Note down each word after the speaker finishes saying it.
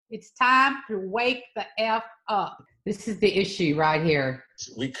It's time to wake the F up. This is the issue right here.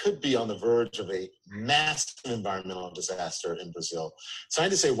 We could be on the verge of a massive environmental disaster in Brazil.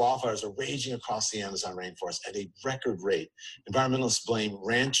 Scientists say wildfires are raging across the Amazon rainforest at a record rate. Environmentalists blame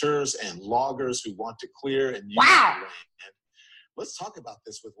ranchers and loggers who want to clear and use the land. Let's talk about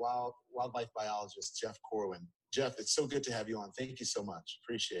this with wildlife biologist Jeff Corwin. Jeff, it's so good to have you on. Thank you so much.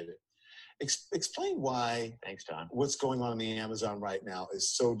 Appreciate it. Explain why Thanks, Don. What's going on in the Amazon right now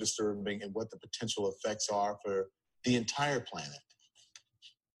is so disturbing and what the potential effects are for the entire planet.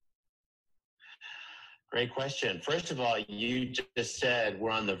 Great question. First of all, you just said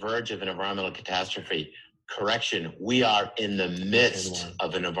we're on the verge of an environmental catastrophe. Correction, we are in the midst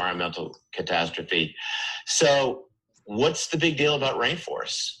of an environmental catastrophe. So what's the big deal about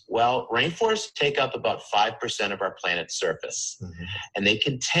rainforests? Well, rainforests take up about 5% of our planet's surface, and they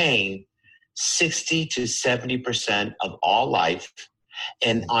contain 60 to 70% of all life.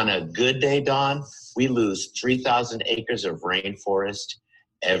 And on a good day, Don, we lose 3,000 acres of rainforest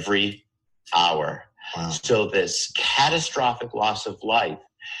every hour. Wow. So this catastrophic loss of life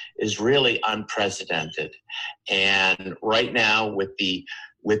is really unprecedented. And right now, with the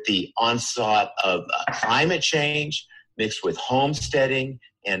onslaught of climate change mixed with homesteading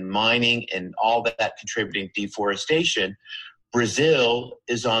and mining and all that contributing deforestation, Brazil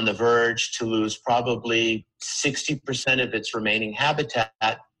is on the verge to lose probably 60% of its remaining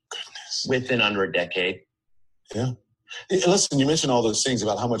habitat within under a decade. Yeah. Listen, you mentioned all those things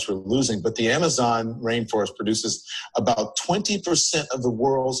about how much we're losing, but the Amazon rainforest produces about 20% of the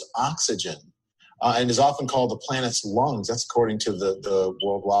world's oxygen and is often called the planet's lungs. That's according to the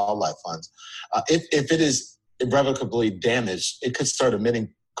World Wildlife Fund. If it is irrevocably damaged, it could start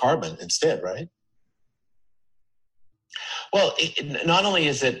emitting carbon instead, right? Well, not only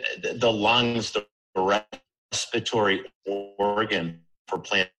is it the lungs, the respiratory organ for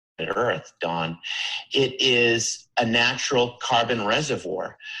planet Earth, Don, it is a natural carbon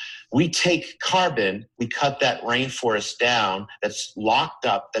reservoir. We take carbon, we cut that rainforest down that's locked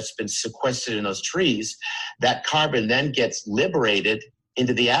up, that's been sequestered in those trees. That carbon then gets liberated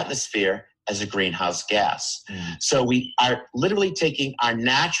into the atmosphere as a greenhouse gas. So we are literally taking our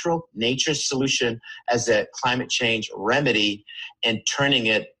nature's solution as a climate change remedy and turning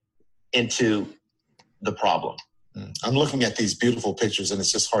it into the problem. I'm looking at these beautiful pictures, and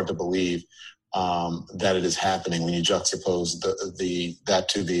it's just hard to believe that it is happening when you juxtapose that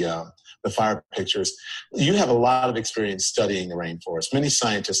to the fire pictures. You have a lot of experience studying the rainforest. Many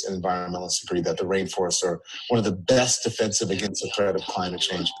scientists and environmentalists agree that the rainforests are one of the best defensive against the threat of climate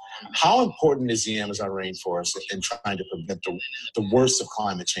change. How important is the Amazon rainforest in trying to prevent the worst of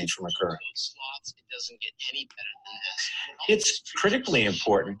climate change from occurring? It doesn't get any better than this. It's critically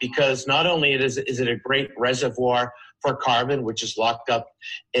important because not only is it a great reservoir for carbon, which is locked up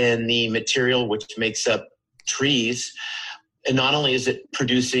in the material which makes up trees, and not only is it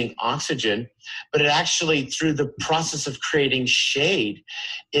producing oxygen, but it actually, through the process of creating shade,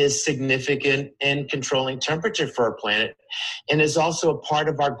 is significant in controlling temperature for our planet and is also a part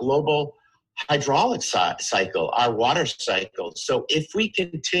of our global hydraulic cycle, our water cycle. So if we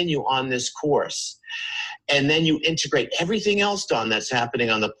continue on this course, and then you integrate everything else, Don, that's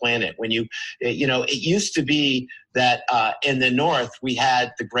happening on the planet. When it used to be that in the north, we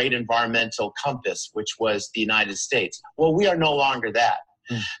had the great environmental compass, which was the United States. Well, we are no longer that.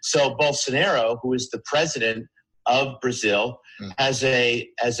 So Bolsonaro, who is the president of Brazil, has a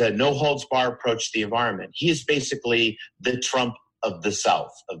no holds bar approach to the environment. He is basically the Trump of the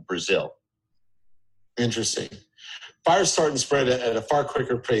South of Brazil. Interesting. Fires start and spread at a far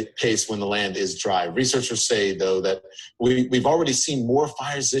quicker pace when the land is dry. Researchers say, though, that we've already seen more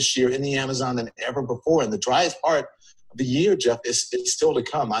fires this year in the Amazon than ever before. And the driest part of the year, Jeff, is still to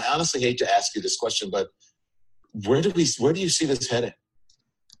come. I honestly hate to ask you this question, but where do you see this heading?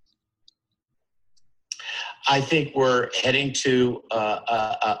 I think we're heading to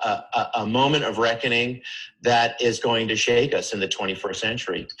a moment of reckoning that is going to shake us in the 21st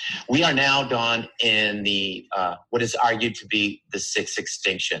century. We are now, Don, in the what is argued to be the sixth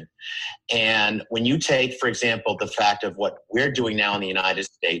extinction. And when you take, for example, the fact of what we're doing now in the United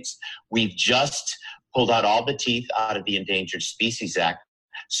States, we've just pulled out all the teeth out of the Endangered Species Act.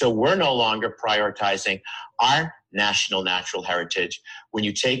 So we're no longer prioritizing our national natural heritage. When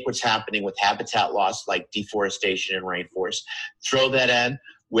you take what's happening with habitat loss, like deforestation and rainforest, throw that in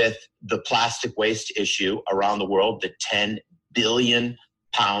with the plastic waste issue around the world, the 10 billion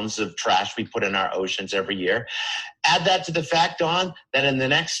pounds of trash we put in our oceans every year. Add that to the fact, Don, that in the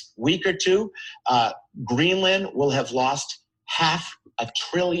next week or two, Greenland will have lost 500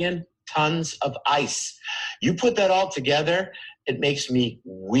 billion tons of ice. You put that all together, it makes me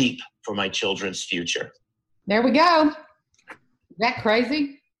weep for my children's future. There we go. Is that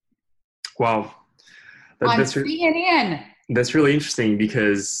crazy? Wow. On CNN. That's really interesting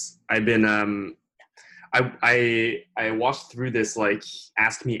because I've been I watched through this like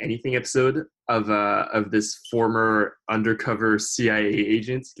Ask Me Anything episode of this former undercover CIA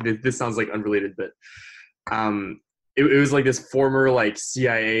agent. This sounds like unrelated, but it was like this former like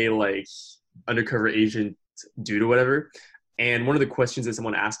CIA like undercover agent dude or whatever. And one of the questions that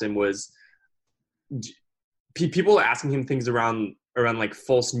someone asked him was, people asking him things around like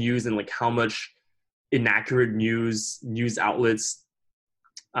false news and like how much inaccurate news outlets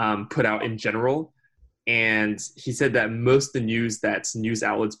put out in general. And he said that most of the news that news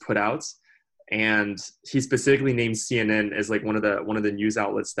outlets put out, and he specifically named CNN as like one of the news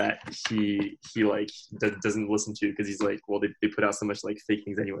outlets that he like doesn't listen to, because he's like, well, they put out so much like fake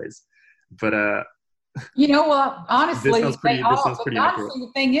things anyways. But well, honestly, this sounds pretty honestly,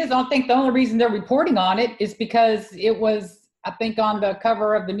 the thing is, I don't think the only reason they're reporting on it is because it was, I think, on the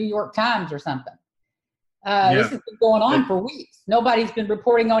cover of the New York Times or something. This has been going on for weeks. Nobody's been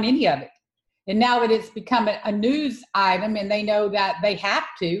reporting on any of it. And now that it's become a news item and they know that they have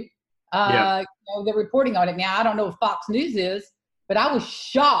to, they're reporting on it. Now, I don't know if Fox News is, but I was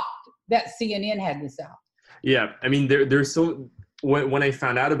shocked that CNN had this out. Yeah. I mean, there's so, when I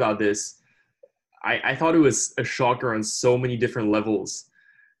found out about this, I thought it was a shocker on so many different levels.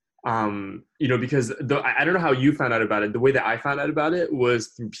 Because I don't know how you found out about it. The way that I found out about it was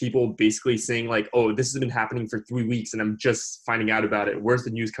through people basically saying like, oh, this has been happening for 3 weeks and I'm just finding out about it. Where's the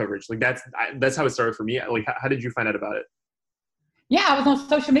news coverage? Like that's how it started for me. Like, how did you find out about it? Yeah, I was on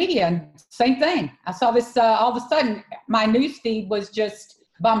social media and same thing. I saw this, all of a sudden my news feed was just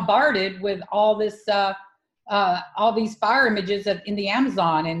bombarded with all this, all these fire images in the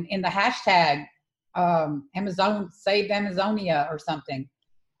Amazon and in the hashtag, Amazon saved Amazonia or something.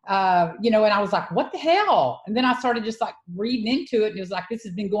 And I was like, what the hell? And then I started just like reading into it, and it was like, this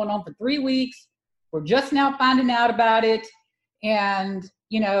has been going on for 3 weeks. We're just now finding out about it. And,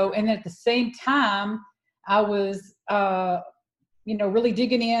 and at the same time, I was, really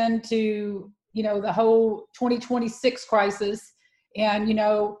digging into, the whole 2026 crisis. And,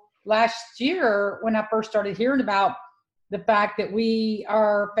 last year when I first started hearing about the fact that we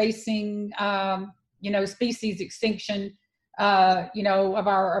are facing, species extinction, of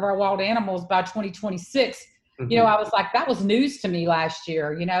our wild animals by 2026, I was like, that was news to me last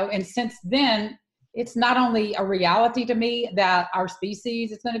year, and since then, it's not only a reality to me that our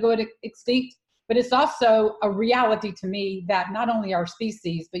species is going to go extinct, but it's also a reality to me that not only our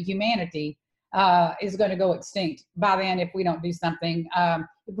species, but humanity is going to go extinct by then if we don't do something.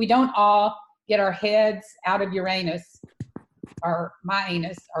 If we don't all get our heads out of Uranus, or my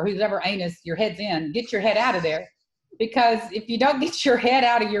anus, or whoever anus your head's in, get your head out of there. Because if you don't get your head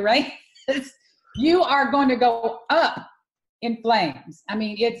out of Uranus, you are going to go up in flames. I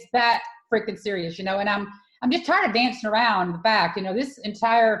mean, it's that freaking serious, and I'm just tired of dancing around the fact, this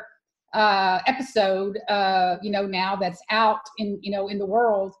entire episode, now that's out in the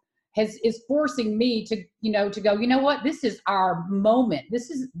world is forcing me to go, what, this is our moment. This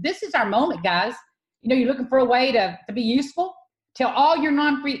is our moment, guys. You're looking for a way to be useful. Tell all your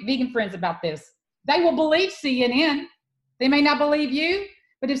non-vegan friends about this. They will believe CNN. They may not believe you,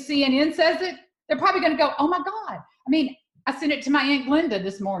 but if CNN says it, they're probably going to go, oh my God. I mean, I sent it to my Aunt Glenda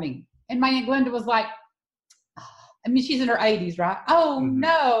this morning, and my Aunt Glenda was like, she's in her 80s, right? Oh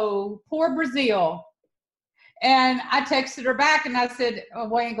no, poor Brazil. And I texted her back and I said, oh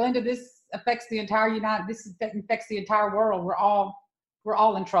boy, Aunt Glenda, this affects the entire affects the entire world. We're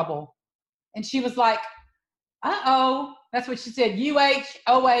all in trouble. And she was like, uh-oh. That's what she said.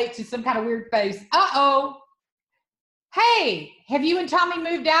 UHOH is some kind of weird face. Uh-oh. Hey, have you and Tommy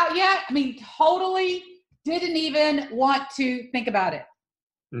moved out yet? I mean, totally didn't even want to think about it.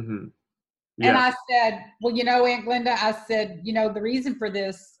 Mm-hmm. Yeah. And I said, well, Aunt Glenda, I said, the reason for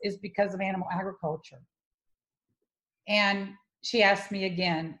this is because of animal agriculture. And she asked me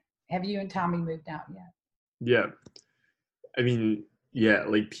again, have you and Tommy moved out yet? Yeah. I mean, yeah,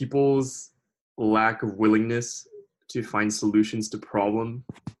 like people's lack of willingness to find solutions to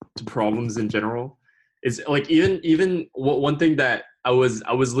problems in general is like, even one thing that I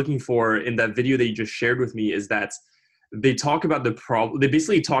was looking for in that video that you just shared with me is that they talk about the problem. They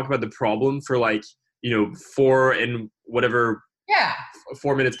basically talk about the problem for like, 4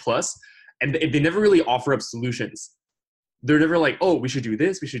 minutes plus. And they never really offer up solutions. They're never like, oh, we should do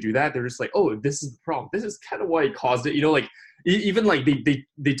this, we should do that. They're just like, oh, this is the problem. This is kind of why it caused it. Like even like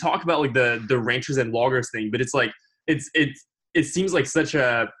they talk about like the ranchers and loggers thing, but it's like, it seems like such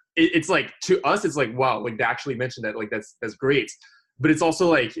a it's like, to us, it's like, wow, like they actually mentioned that, like that's great. But it's also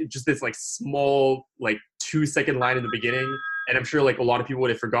like just this like small like 2-second line in the beginning, and I'm sure like a lot of people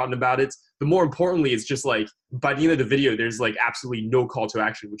would have forgotten about it. But more importantly, it's just like by the end of the video, there's like absolutely no call to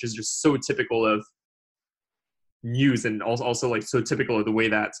action, which is just so typical of news, and also like so typical of the way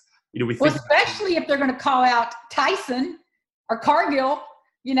that, you know, we think. Well, especially if they're going to call out Tyson or Cargill,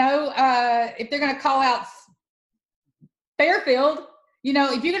 you know, if they're going to call out Fairfield, you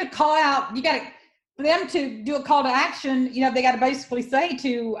know, if you're going to call out, you got to, for them to do a call to action, you know, they got to basically say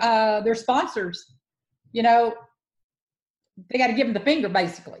to their sponsors, you know, they got to give them the finger,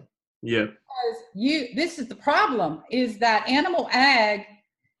 basically. Yeah. Because this is the problem, is that animal ag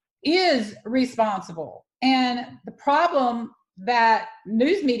is responsible. And the problem that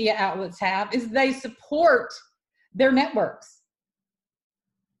news media outlets have is they support their networks,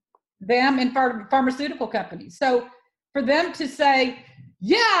 them and pharmaceutical companies. So for them to say,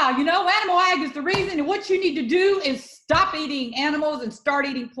 yeah, you know, animal ag is the reason, and what you need to do is stop eating animals and start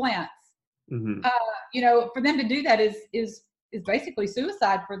eating plants. Mm-hmm. You know, for them to do that is basically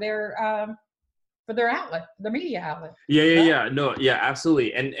suicide for their outlet, their media outlet. Yeah. No, yeah,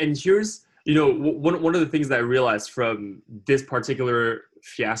 absolutely. And here's, you know, one of the things that I realized from this particular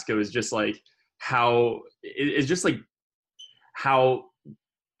fiasco is just like how it's just like how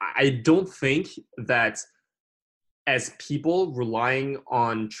I don't think that as people relying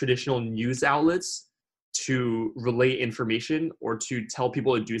on traditional news outlets to relay information or to tell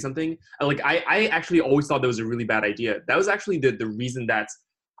people to do something, like I actually always thought that was a really bad idea. That was actually the reason that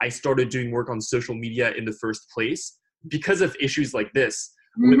I started doing work on social media in the first place, because of issues like this.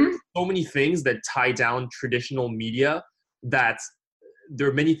 Mm-hmm. With so many things that tie down traditional media, that there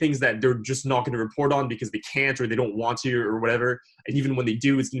are many things that they're just not going to report on because they can't or they don't want to or whatever. And even when they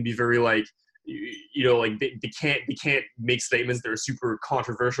do, it's going to be very like, you know, like they can't make statements that are super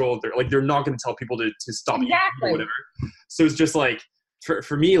controversial. They're not going to tell people to stop eating or whatever. So it's just like,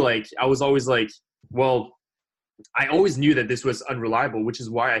 for me, like I was always like, well, I always knew that this was unreliable, which is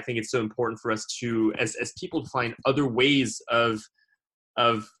why I think it's so important for us to, as people, to find other ways of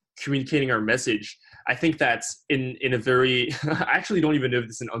communicating our message. I think that's in a very, I actually don't even know if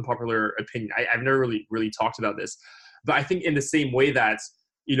this is an unpopular opinion. I've never really talked about this, but I think in the same way that,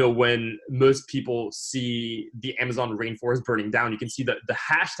 you know, when most people see the Amazon rainforest burning down, you can see that the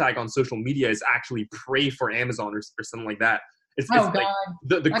hashtag on social media is actually pray for Amazon or something like that. It's like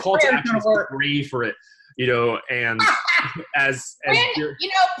the call to action is pray for it, you know, and as you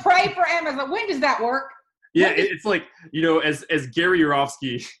know, pray for Amazon. When does that work? Yeah, it's like, you know, as Gary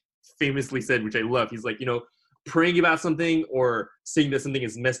Yourofsky famously said, which I love, he's like, you know, praying about something or saying that something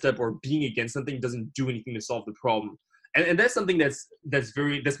is messed up or being against something doesn't do anything to solve the problem. And that's something that's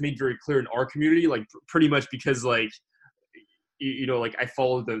made very clear in our community, like pretty much because like, you know, like I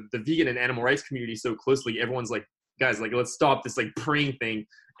follow the vegan and animal rights community so closely. Everyone's like, guys, like let's stop this like praying thing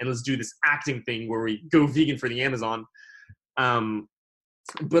and let's do this acting thing where we go vegan for the Amazon.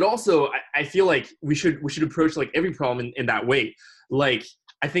 But also, I feel like we should approach like every problem in that way. Like,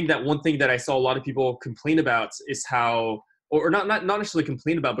 I think that one thing that I saw a lot of people complain about is how, or not necessarily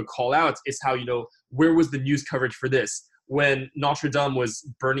complain about, but call out, is how, you know, where was the news coverage for this? When Notre Dame was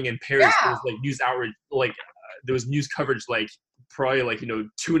burning in Paris, there was like news outrage, like there was news coverage like probably like, you know,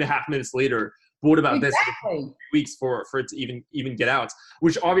 2.5 minutes later. But what about this? Like, 3 weeks for it to even get out,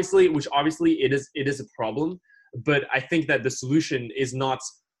 which obviously it is a problem. But I think that the solution is not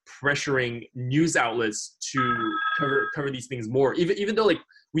pressuring news outlets to cover these things more, even though like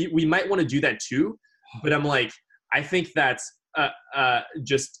we might want to do that too. But I'm like, I think that's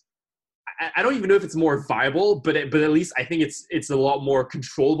just, I don't even know if it's more viable, but at least I think it's a lot more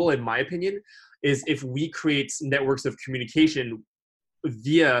controllable, in my opinion, is if we create networks of communication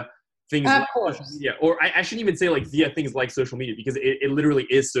via things like social media, or I shouldn't even say like via things like social media, because it literally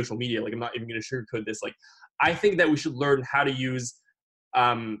is social media. Like I'm not even going to sugarcoat this. Like I think that we should learn how to use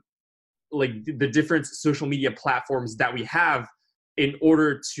like the different social media platforms that we have in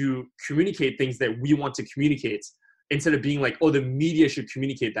order to communicate things that we want to communicate, instead of being like, oh, the media should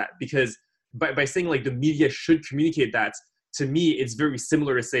communicate that. Because by saying like the media should communicate that, to me, it's very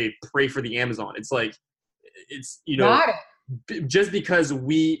similar to say pray for the Amazon. It's like, it's, you know, just because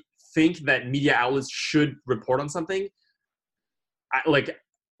we think that media outlets should report on something, I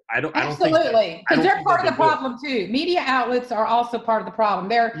don't absolutely, because they're part of the problem too. Media outlets are also part of the problem.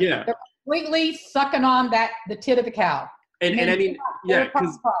 They're completely sucking on the tit of the cow. And I mean, yeah,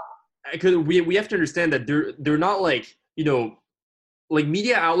 because we have to understand that they're not like, you know, like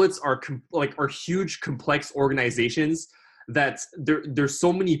media outlets are huge complex organizations that there's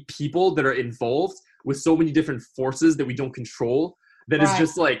so many people that are involved with so many different forces that we don't control, that is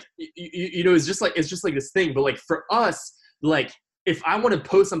just like, you know, it's just like this thing. But like for us, like if I want to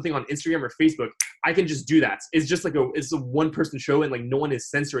post something on Instagram or Facebook, I can just do that. It's just like it's a one person show, and like no one is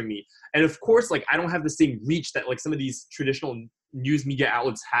censoring me. And of course, like I don't have the same reach that like some of these traditional news media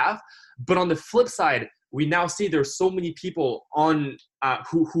outlets have. But on the flip side, we now see there's so many people on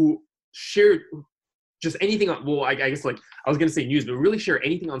who share just anything on, well, I guess like I was going to say news, but really share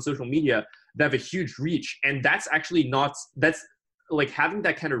anything on social media that have a huge reach. And that's actually not, that's like having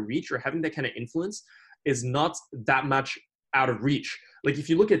that kind of reach or having that kind of influence is not that much out of reach. Like if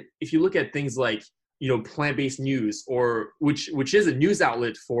you look at things like, you know, plant-based news, or which is a news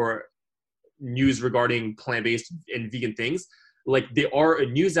outlet for news regarding plant-based and vegan things, like they are a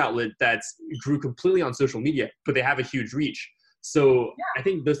news outlet that grew completely on social media, but they have a huge reach. So I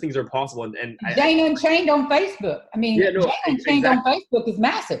think those things are possible. And Jane Unchained on Facebook. I mean, Jane Unchained on Facebook is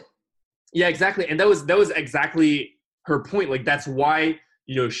massive. Yeah, exactly. And that was exactly her point. Like that's why,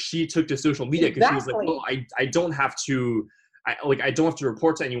 you know, she took to social media, because she was like, well, I don't have to, I don't have to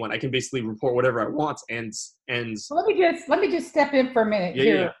report to anyone. I can basically report whatever I want. And let me just step in for a minute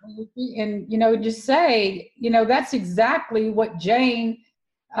here. And, you know, just say, you know, that's exactly what Jane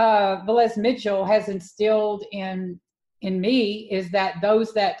Velez Mitchell has instilled in me, is that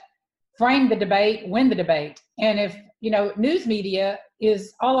those that frame the debate win the debate. And if, you know, news media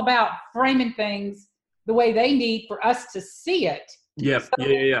is all about framing things the way they need for us to see it. Yep. So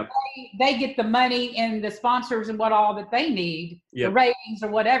they get the money and the sponsors and what all that they need, the ratings or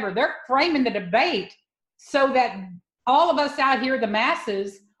whatever. They're framing the debate so that all of us out here, the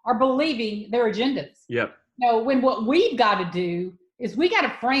masses, are believing their agendas. Yep. You know, when what we've got to do is we got to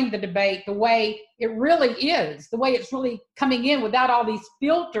frame the debate the way it really is, the way it's really coming in, without all these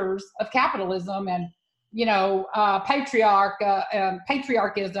filters of capitalism and, you know,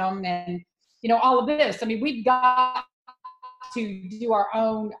 patriarchism and, you know, all of this. I mean, we've got to do our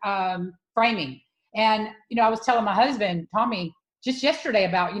own framing. And, you know, I was telling my husband, Tommy, just yesterday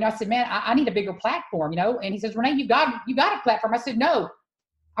about, you know, I said, man, I need a bigger platform, you know? And he says, Renee, you got a platform. I said, no,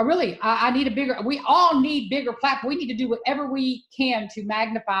 I need a bigger, we all need bigger platform. We need to do whatever we can to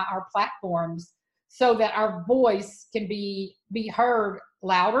magnify our platforms so that our voice can be heard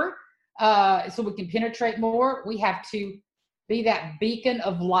louder, so we can penetrate more. We have to be that beacon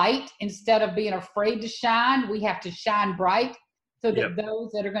of light. Instead of being afraid to shine, we have to shine bright, so that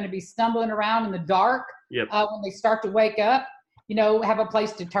those that are going to be stumbling around in the dark, when they start to wake up, you know, have a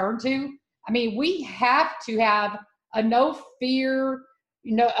place to turn to. I mean, we have to have a no fear,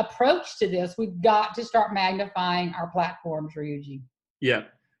 you know, approach to this. We've got to start magnifying our platforms, Ryuji. Yeah,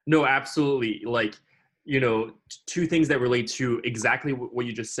 no, absolutely. Like, you know, two things that relate to exactly what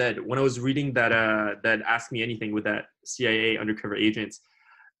you just said. When I was reading that Ask Me Anything with that CIA undercover agent,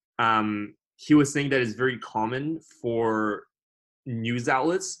 he was saying that it's very common for news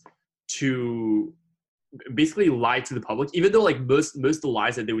outlets to basically lie to the public, even though like most of the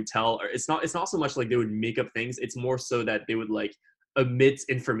lies that they would tell, it's not so much like they would make up things. It's more so that they would like omit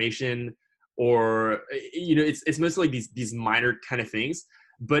information, or, you know, it's mostly like these minor kind of things.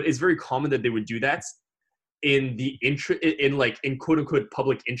 But it's very common that they would do that in quote unquote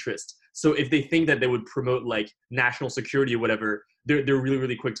public interest. So if they think that they would promote like national security or whatever, they're really,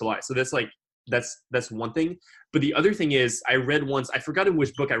 really quick to lie. So that's like, that's one thing. But the other thing is, I read once, I forgot in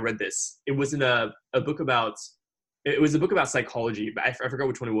which book I read this. It was in a book about psychology, but I forgot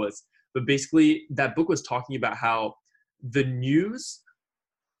which one it was. But basically that book was talking about how the news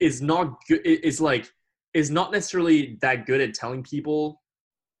is not good. Is not necessarily that good at telling people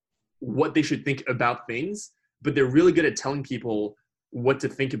what they should think about things, but they're really good at telling people what to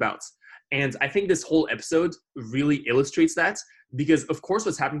think about. And I think this whole episode really illustrates that, because of course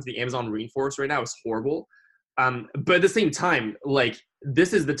what's happening to the Amazon rainforest right now is horrible. But at the same time, like,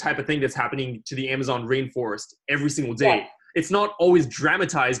 this is the type of thing that's happening to the Amazon rainforest every single day. Yeah. It's not always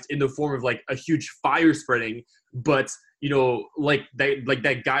dramatized in the form of like a huge fire spreading, but, you know, like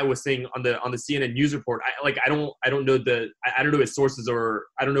that guy was saying on the CNN news report. I don't know his sources, or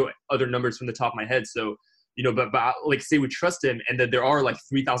I don't know other numbers from the top of my head. So, you know, but like, say we trust him, and that there are like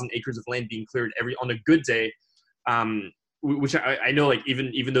 3,000 acres of land being cleared on a good day, which I know, like,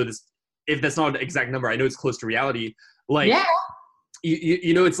 even though if that's not an exact number, I know it's close to reality. Like, yeah.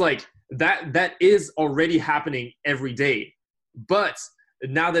 You know, it's like that is already happening every day. But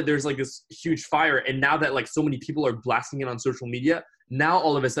now that there's like this huge fire, and now that like so many people are blasting it on social media, now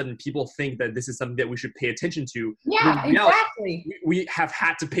all of a sudden people think that this is something that we should pay attention to. Yeah, exactly. We have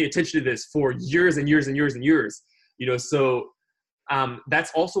had to pay attention to this for years and years and years and years. You know, so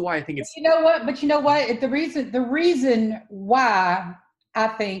that's also why I think it's. You know what? But you know what? The reason why I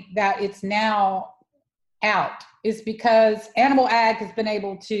think that it's now out is because animal ag has been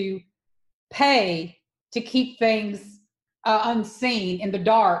able to pay to keep things unseen in the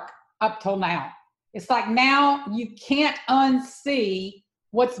dark up till now. It's like now you can't unsee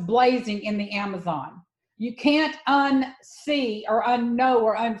what's blazing in the Amazon. You can't unsee or unknow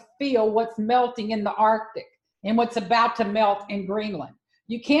or unfeel what's melting in the Arctic and what's about to melt in Greenland.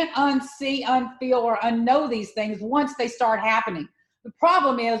 You can't unsee, unfeel, or unknow these things once they start happening. The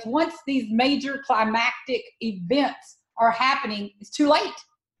problem is once these major climactic events are happening, it's too late.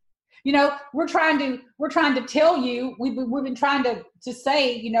 You know, we're trying to tell you, we've been trying to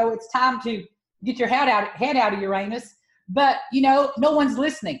say, you know, it's time to get your head out of Uranus, but you know, no one's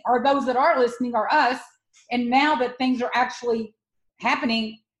listening, or those that are listening are us. And now that things are actually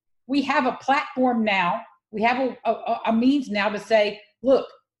happening, we have a platform now. We have a means now to say, look,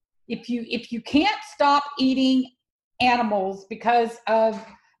 if you can't stop eating animals because of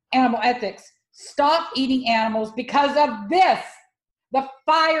animal ethics, stop eating animals because of this: the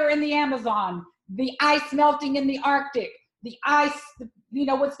fire in the Amazon, the ice melting in the Arctic, the ice, you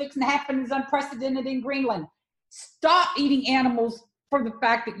know, what's fixing to happen is unprecedented in Greenland. Stop eating animals for the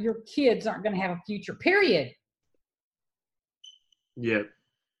fact that your kids aren't going to have a future, period. Yeah.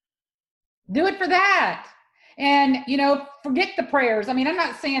 Do it for that. And, you know, forget the prayers. I mean, I'm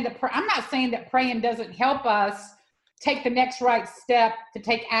not saying that praying doesn't help us take the next right step to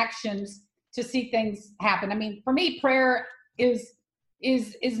take actions to see things happen. I mean, for me, prayer is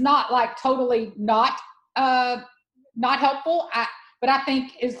not like totally not helpful. But I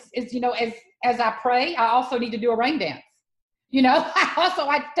think is you know, as I pray, I also need to do a rain dance. You know, I also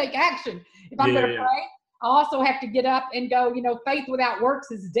have to take action. If I'm going to pray, I also have to get up and go, you know, faith without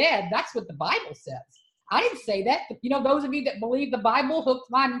works is dead. That's what the Bible says. I didn't say that. You know, those of you that believe the Bible, hook,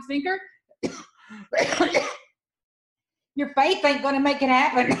 line, and sinker, your faith ain't going to make it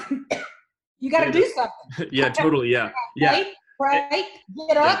happen. You got to do something. Yeah, totally. Yeah. Yeah. Pray,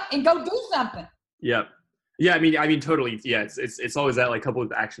 get up and go do something. Yeah. Yeah. I mean, totally. Yeah. It's always that like couple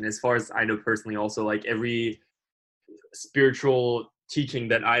with action. As far as I know personally, also like every spiritual teaching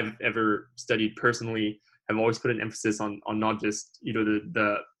that I've ever studied personally, I've always put an emphasis on not just, you know,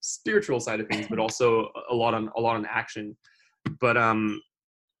 the spiritual side of things, but also a lot on action. But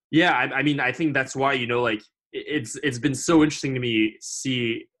yeah, I mean, I think that's why, you know, like it's been so interesting to me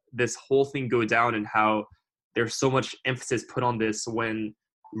see this whole thing go down and how there's so much emphasis put on this when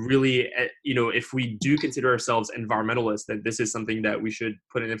really, you know, if we do consider ourselves environmentalists, then this is something that we should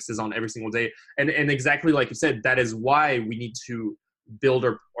put an emphasis on every single day. And exactly like you said, that is why we need to build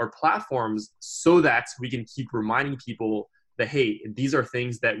our platforms so that we can keep reminding people that, hey, these are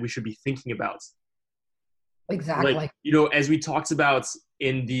things that we should be thinking about. Exactly. Like, you know, as we talked about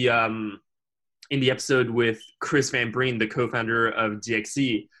in the episode with Chris Van Breen, the co-founder of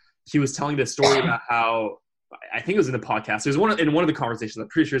DXC, he was telling the story about how, I think it was in the podcast. It was in one of the conversations. I'm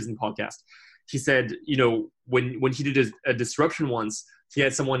pretty sure it's in the podcast. He said, you know, when he did a disruption once, he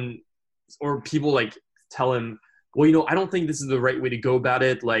had someone or people like tell him, well, you know, I don't think this is the right way to go about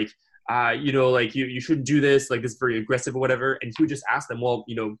it. Like, you know, like you shouldn't do this. Like, this is very aggressive or whatever. And he would just ask them, well,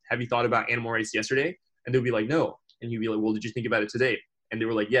 you know, have you thought about animal rights yesterday? And they'd be like, no. And he'd be like, well, did you think about it today? And they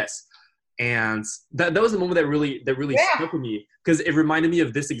were like, yes. And that was a moment that really stuck with me, because it reminded me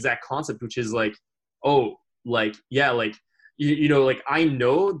of this exact concept, which is like, oh, like, yeah, like, you know, like I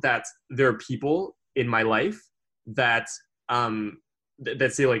know that there are people in my life that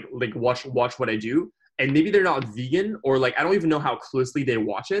that say like watch what I do, and maybe they're not vegan, or like I don't even know how closely they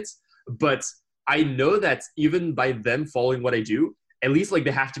watch it, but I know that even by them following what I do, at least like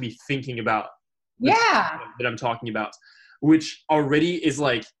they have to be thinking about that I'm talking about, which already is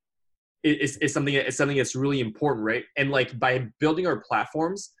like is something that's really important, right? And like by building our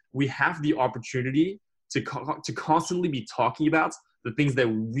platforms, we have the opportunity to constantly be talking about the things that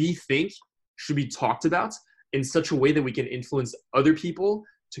we think should be talked about in such a way that we can influence other people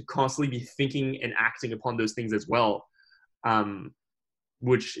to constantly be thinking and acting upon those things as well.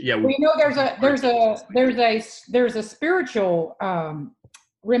 Which, yeah. Well, you know, there's a spiritual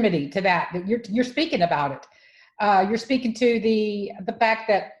remedy to that you're speaking about it. You're speaking to the fact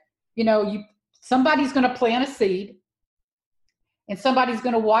that, you know, somebody's going to plant a seed and somebody's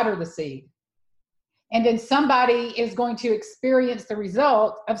going to water the seed. And then somebody is going to experience the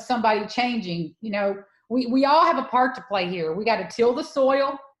result of somebody changing. You know, we all have a part to play here. We got to till the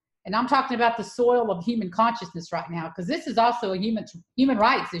soil. And I'm talking about the soil of human consciousness right now, because this is also a human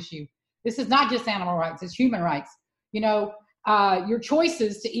rights issue. This is not just animal rights, it's human rights. You know, your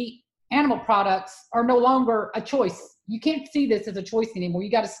choices to eat animal products are no longer a choice. You can't see this as a choice anymore. You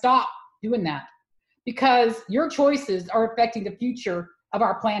got to stop doing that, because your choices are affecting the future of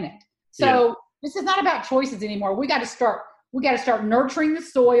our planet. So This is not about choices anymore. We got to start nurturing the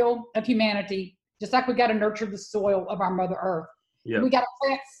soil of humanity, just like we got to nurture the soil of our Mother Earth. Yeah. We got to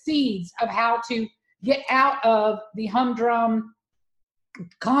plant seeds of how to get out of the humdrum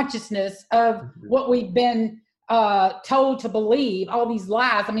consciousness of what we've been told to believe, all these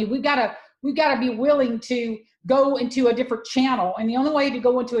lies. I mean, we've got to be willing to go into a different channel. And the only way to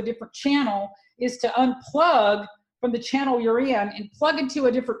go into a different channel is to unplug from the channel you're in and plug into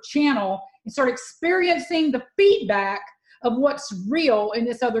a different channel and start experiencing the feedback of what's real in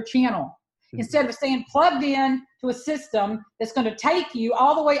this other channel. Instead of staying plugged in to a system that's going to take you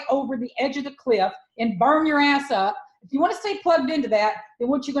all the way over the edge of the cliff and burn your ass up. If you want to stay plugged into that, then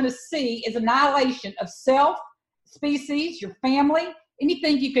what you're going to see is annihilation of self, species, your family,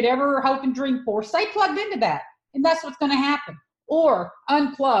 anything you could ever hope and dream for. Stay plugged into that, and that's what's going to happen. Or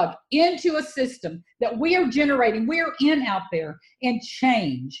unplug into a system that we are generating, we are in out there, and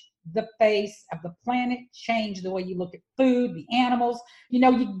change the face of the planet, change the way you look at food, the animals. You know,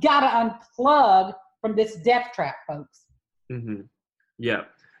 you got to unplug from this death trap, folks. Mm-hmm. Yeah.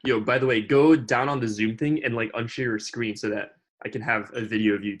 Yo, by the way, go down on the Zoom thing and like unshare your screen so that I can have a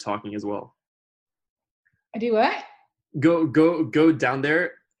video of you talking as well. I do what? Go down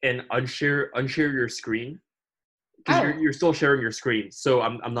there and unshare your screen, because you're still sharing your screen. So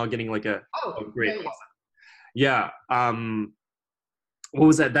I'm not getting like a great. Yeah. What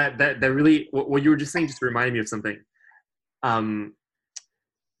was that? That really what you were just saying just reminded me of something.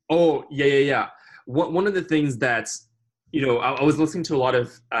 Oh yeah. One of the things that, you know, I was listening to a lot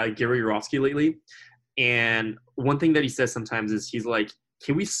of Gary Yourofsky lately, and one thing that he says sometimes is he's like,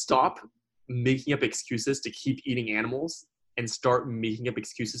 can we stop making up excuses to keep eating animals and start making up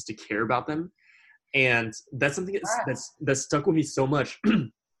excuses to care about them? And that's something that's stuck with me so much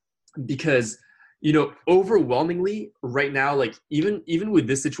because, you know, overwhelmingly right now, like even with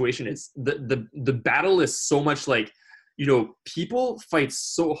this situation, it's the battle is so much like, you know, people fight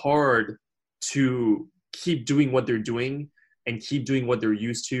so hard to keep doing what they're doing and keep doing what they're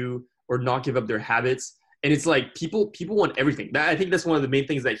used to, or not give up their habits. And it's like people want everything. I think that's one of the main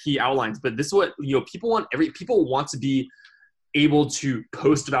things that he outlines. But this is what, you know, people want to be able to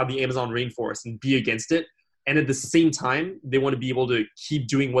post about the Amazon rainforest and be against it. And at the same time, they want to be able to keep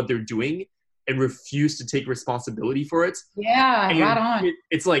doing what they're doing and refuse to take responsibility for it. Yeah, and right on.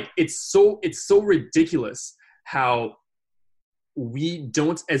 It's like, it's so ridiculous how we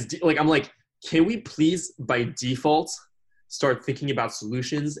don't I'm like, can we please by default start thinking about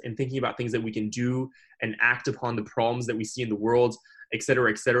solutions and thinking about things that we can do and act upon the problems that we see in the world, et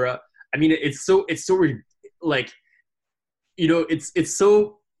cetera, et cetera. I mean, it's so like, you know, it's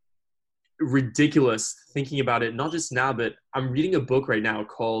so ridiculous thinking about it, not just now, but I'm reading a book right now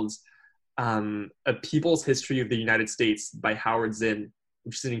called A People's History of the United States by Howard Zinn,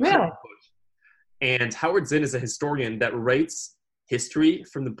 which is an incredible book. And Howard Zinn is a historian that writes history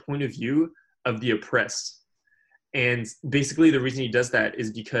from the point of view of the oppressed. And basically the reason he does that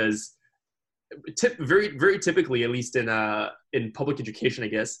is because very, very typically, at least in public education, I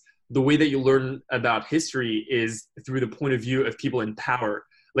guess, the way that you learn about history is through the point of view of people in power.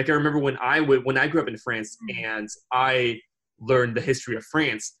 Like I remember when I grew up in France and I learned the history of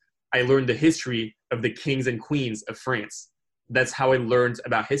France, I learned the history of the kings and queens of France. That's how I learned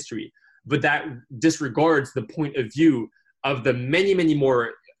about history. But that disregards the point of view of the many, many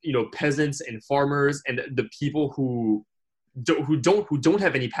more, you know, peasants and farmers and the people who don't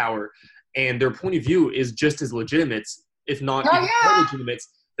have any power, and their point of view is just as legitimate, if not even more legitimate,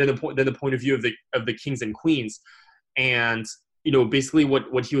 than the point of view of the kings and queens. And, you know, basically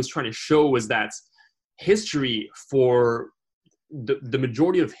what he was trying to show was that history, for the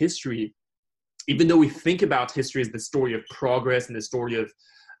majority of history, even though we think about history as the story of progress and the story of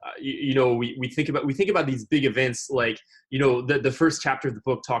you know, we think about these big events, like, you know, the first chapter of the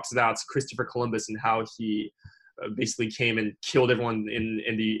book talks about Christopher Columbus and how he basically came and killed everyone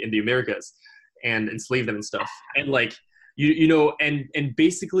in the Americas and enslaved them and stuff. And like, you know, and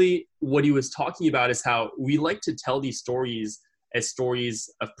basically what he was talking about is how we like to tell these stories as stories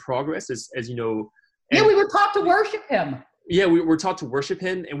of progress, as you know. Yeah, we were taught to worship him. Yeah, we're taught to worship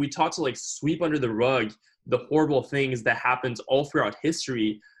him, and we taught to like sweep under the rug the horrible things that happened all throughout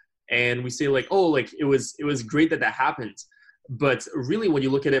history. And we say like, oh, like it was great that happened. But really, when you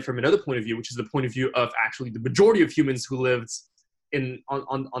look at it from another point of view, which is the point of view of actually the majority of humans who lived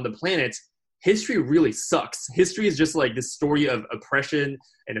on the planet, history really sucks. History is just like this story of oppression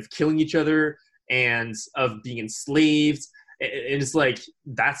and of killing each other and of being enslaved. And it's like,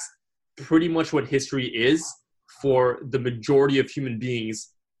 that's pretty much what history is for the majority of human beings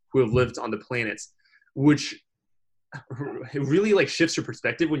who have lived on the planet, which it really like shifts your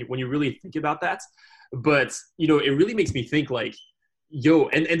perspective when you really think about that. But, you know, it really makes me think like, yo,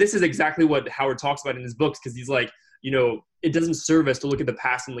 and this is exactly what Howard talks about in his books, because he's like, you know, it doesn't serve us to look at the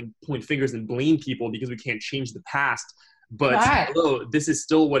past and like point fingers and blame people because we can't change the past. But Right. hello, this is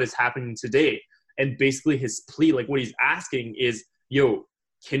still what is happening today. And basically his plea, like what he's asking is, yo,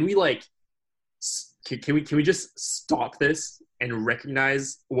 can we like, can we just stop this and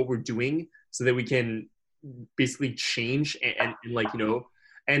recognize what we're doing so that we can basically change and like, you know,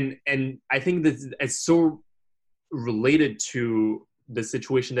 and I think that it's so related to the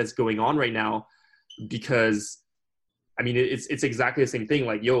situation that's going on right now, because I mean, it's exactly the same thing.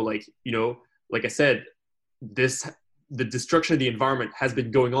 Like, yo, like, you know, like I said, the destruction of the environment has been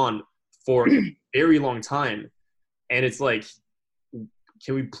going on for a very long time. And it's like,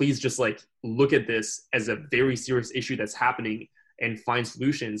 can we please just like look at this as a very serious issue that's happening and find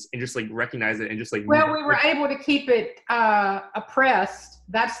solutions and just like recognize it and just like, well, we were able to keep it oppressed.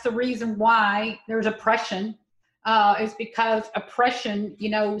 That's the reason why there's oppression, is because oppression, you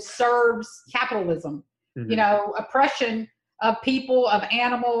know, serves capitalism. Mm-hmm. You know, oppression of people, of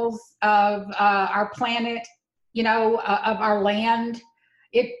animals, of our planet, you know, of our land.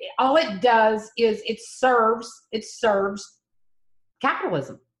 All it does is it serves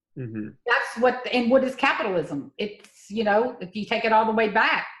capitalism. Mm-hmm. And what is capitalism? It's, you know, if you take it all the way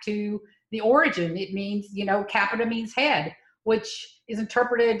back to the origin, it means, you know, capita means head, which is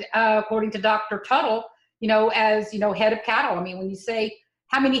interpreted according to Dr. Tuttle, you know, as, you know, head of cattle. I mean, when you say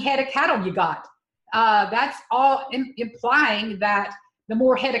how many head of cattle you got, that's all implying that the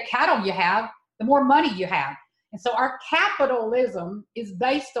more head of cattle you have, the more money you have. And so our capitalism is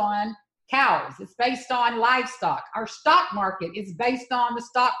based on cows. It's based on livestock. Our stock market is based on the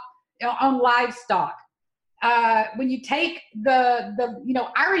stock, you know, on livestock. When you take the you know,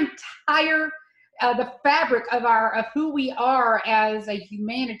 our entire the fabric of who we are as a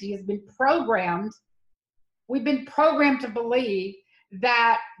humanity has been programmed. We've been programmed to believe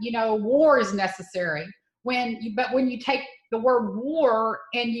that, you know, war is necessary. But when you take the word war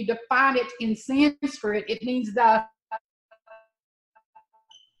and you define it in Sanskrit, it means the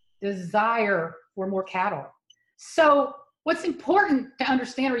desire for more cattle. So what's important to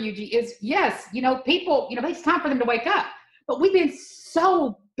understand, Ryuji, is yes, you know, people, you know, it's time for them to wake up. But we've been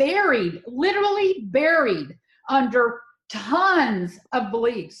so buried, literally buried under tons of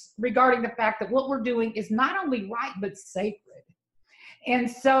beliefs regarding the fact that what we're doing is not only right, but sacred. And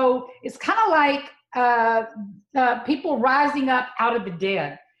so it's kind of like people rising up out of the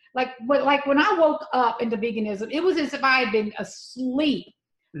dead. Like when I woke up into veganism, it was as if I had been asleep,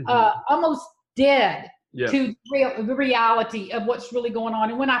 almost dead to the reality of what's really going on.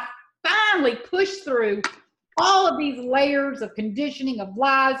 And when I finally pushed through all of these layers of conditioning, of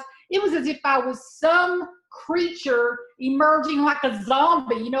lies, it was as if I was some creature emerging like a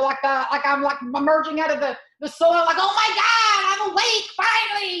zombie, you know, like I'm like emerging out of the soil, like, oh my God, I'm awake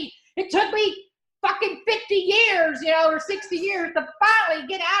finally. It took me fucking 50 years, you know, or 60 years to finally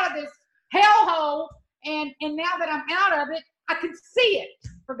get out of this hellhole. And now that I'm out of it, I can see it,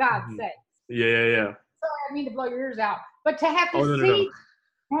 for God's sake. Yeah. Sorry, I mean to blow your ears out. But to have to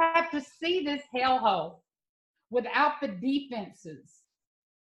have to see this hellhole without the defenses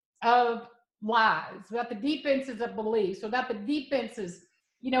of lies, without the defenses of beliefs, without the defenses,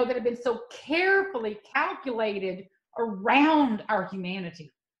 you know, that have been so carefully calculated around our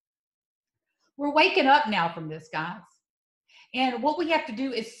humanity. We're waking up now from this, guys. And what we have to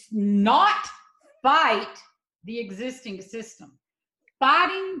do is not fight the existing system.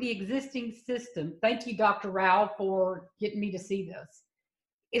 Fighting the existing system, thank you, Dr. Rao, for getting me to see this,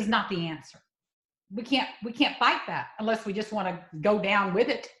 is not the answer. We can't fight that unless we just want to go down with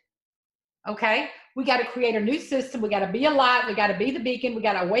it. Okay? We got to create a new system. We got to be a light. We got to be the beacon. We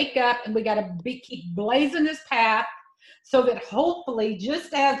got to wake up, and we got to keep blazing this path so that hopefully,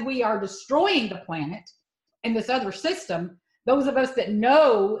 just as we are destroying the planet and this other system, those of us that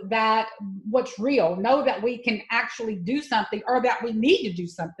know that what's real, know that we can actually do something, or that we need to do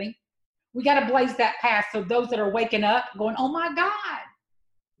something, we got to blaze that path so those that are waking up going, oh my God,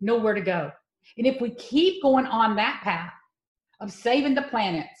 know where to go. And if we keep going on that path of saving the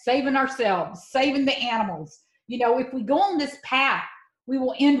planet, saving ourselves, saving the animals, you know, if we go on this path, we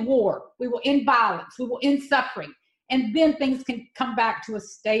will end war, we will end violence, we will end suffering, and then things can come back to a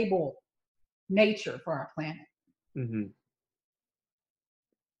stable nature for our planet. Mm-hmm.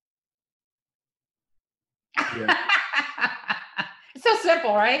 Yeah. It's so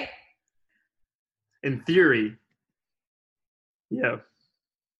simple, right? In theory. Yeah.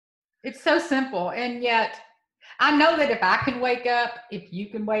 It's so simple. And yet I know that if I can wake up, if you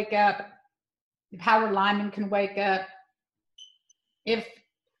can wake up, if Howard Lyman can wake up, if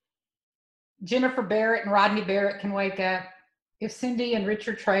Jennifer Barrett and Rodney Barrett can wake up, if Cindy and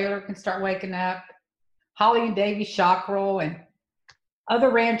Richard Traylor can start waking up, Holly and Davy Shockrell and other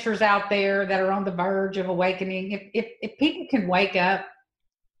ranchers out there that are on the verge of awakening, if people can wake up,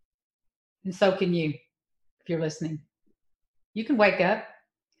 and so can you, if you're listening. You can wake up.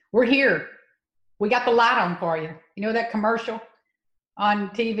 We're here. We got the light on for you. You know that commercial on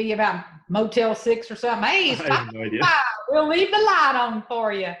TV about Motel 6 or something? Hey, it's I have no idea. we'll leave the light on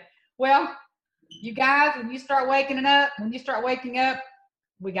for you. Well, you guys, when you start waking up,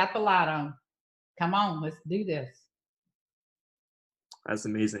 we got the light on. Come on, let's do this. That's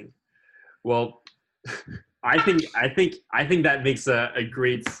amazing. Well, I think that makes a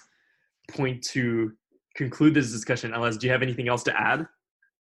great point to conclude this discussion. Unless, do you have anything else to add?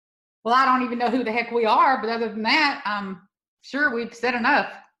 Well, I don't even know who the heck we are, but other than that, I'm sure we've said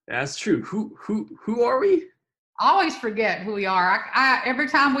enough. That's true. Who are we? I always forget who we are. Every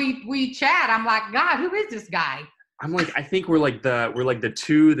time we chat, I'm like, God, who is this guy? I'm like, I think we're like the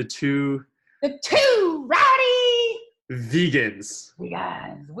two rowdy vegans.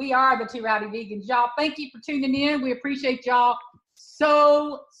 Guys, we are the two rowdy vegans, y'all. Thank you for tuning in. We appreciate y'all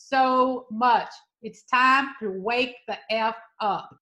so much. It's time to wake the F up.